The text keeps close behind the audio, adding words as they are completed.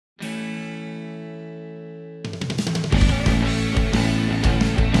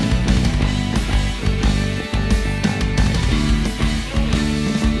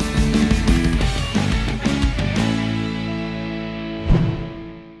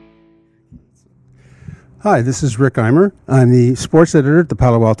Hi, this is Rick Eymer. I'm the sports editor at the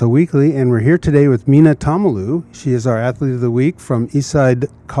Palo Alto Weekly, and we're here today with Mina Tameilau. She is our Athlete of the Week from Eastside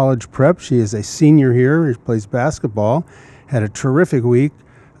College Prep. She is a senior here. She plays basketball. Had a terrific week.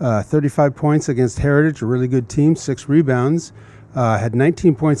 35 points against Heritage, a really good team, 6 rebounds. Had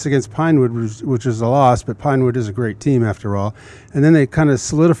 19 points against Pinewood, which is a loss, but Pinewood is a great team after all. And then they kind of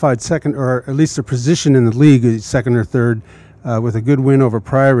solidified second, or at least a position in the league, second or third, with a good win over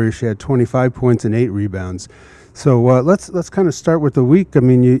Priory. She had 25 points and 8 rebounds. So let's kind of start with the week. I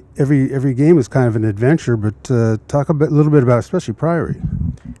mean, every game is kind of an adventure, but talk a little bit about especially Priory.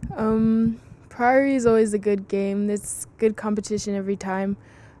 Priory is always a good game. It's good competition every time.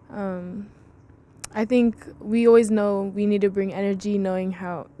 I think we always know we need to bring energy, knowing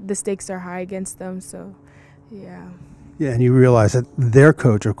how the stakes are high against them. So, yeah. Yeah, and you realize that their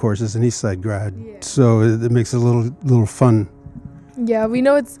coach, of course, is an Eastside grad, so it makes it a little fun. Yeah, we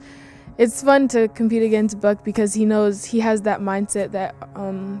know it's fun to compete against Buck because he knows he has that mindset that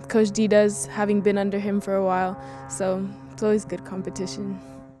Coach D does, having been under him for a while. So it's always good competition.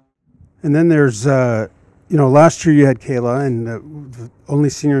 And then there's, last year you had Kayla, and the only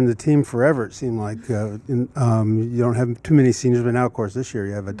senior in the team forever, it seemed like. You don't have too many seniors, but now, of course, this year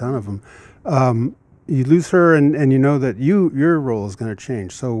you have a ton of them. You lose her, and you know that your role is going to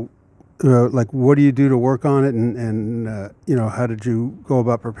change. So, what do you do to work on it, and how did you go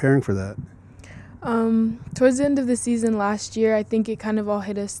about preparing for that? Towards the end of the season last year, I think it kind of all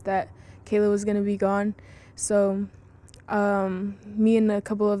hit us that Kayla was going to be gone. So, me and a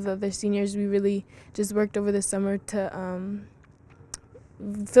couple of the other seniors, we really just worked over the summer to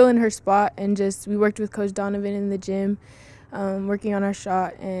fill in her spot, and we worked with Coach Donovan in the gym, working on our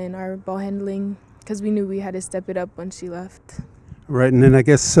shot and our ball handling, because we knew we had to step it up when she left. Right, and then I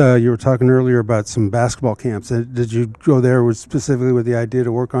guess you were talking earlier about some basketball camps. Did you go there specifically with the idea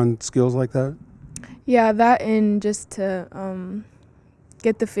to work on skills like that? Yeah, that and just to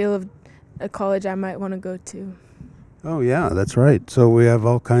get the feel of a college I might want to go to. Oh, yeah, that's right. So we have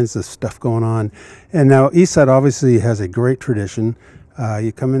all kinds of stuff going on. And now Eastside obviously has a great tradition.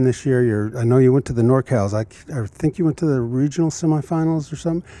 You come in this year, I know you went to the NorCals. I think you went to the regional semifinals or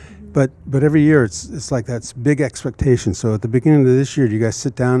something. Mm-hmm. But every year it's like that's big expectation. So at the beginning of this year, do you guys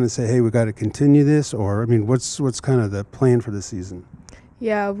sit down and say, hey, we got to continue this? Or, I mean, what's kind of the plan for the season?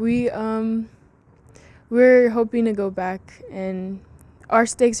 Yeah, we're hoping to go back, and our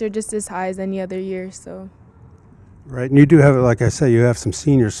stakes are just as high as any other year, so. Right, and you do have, like I say, you have some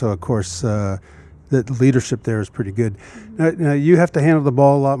seniors, so of course the leadership there is pretty good. Now, you have to handle the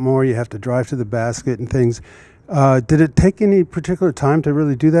ball a lot more. You have to drive to the basket and things. Did it take any particular time to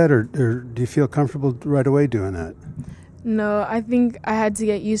really do that, or do you feel comfortable right away doing that? No, I think I had to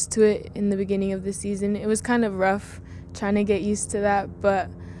get used to it in the beginning of the season. It was kind of rough trying to get used to that, but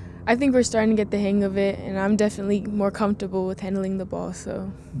I think we're starting to get the hang of it, and I'm definitely more comfortable with handling the ball.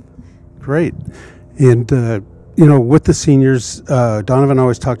 So great. And with the seniors, Donovan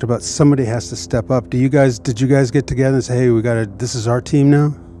always talked about somebody has to step up. Did you guys get together and say, hey, this is our team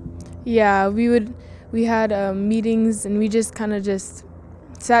now? Yeah, we had meetings, and we just kind of just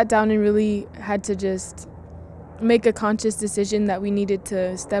sat down and really had to just make a conscious decision that we needed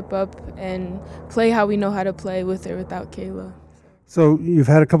to step up and play how we know how to play with or without Kayla. So you've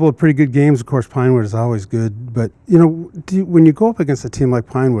had a couple of pretty good games. Of course, Pinewood is always good. But, when you go up against a team like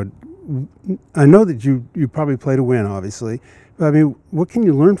Pinewood, I know that you probably play to win, obviously. But, I mean, what can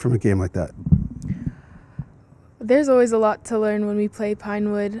you learn from a game like that? There's always a lot to learn when we play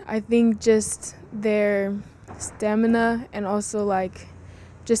Pinewood. I think just their stamina and also,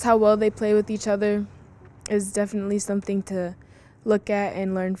 just how well they play with each other is definitely something to look at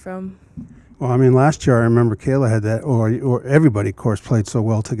and learn from. Well, I mean, last year I remember Kayla had that, or everybody, of course, played so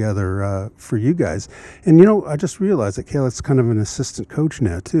well together for you guys. And I just realized that Kayla's kind of an assistant coach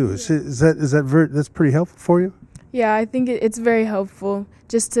now too. That's pretty helpful for you? Yeah, I think it's very helpful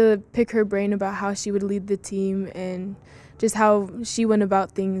just to pick her brain about how she would lead the team and just how she went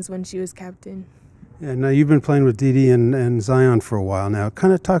about things when she was captain. Yeah, now you've been playing with Dee Dee and Zion for a while now.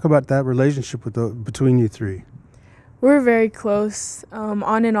 Kind of talk about that relationship between you three. We're very close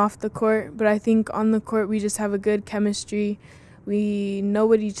on and off the court, but I think on the court we just have a good chemistry. We know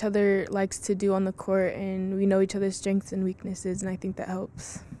what each other likes to do on the court, and we know each other's strengths and weaknesses, and I think that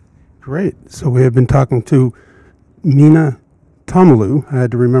helps. Great. So we have been talking to Mina Tameilau. I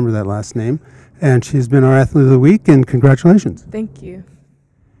had to remember that last name. And she's been our Athlete of the Week, and congratulations. Thank you.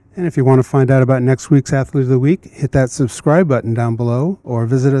 And if you want to find out about next week's Athlete of the Week, hit that subscribe button down below or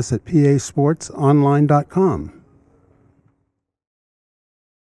visit us at pasportsonline.com.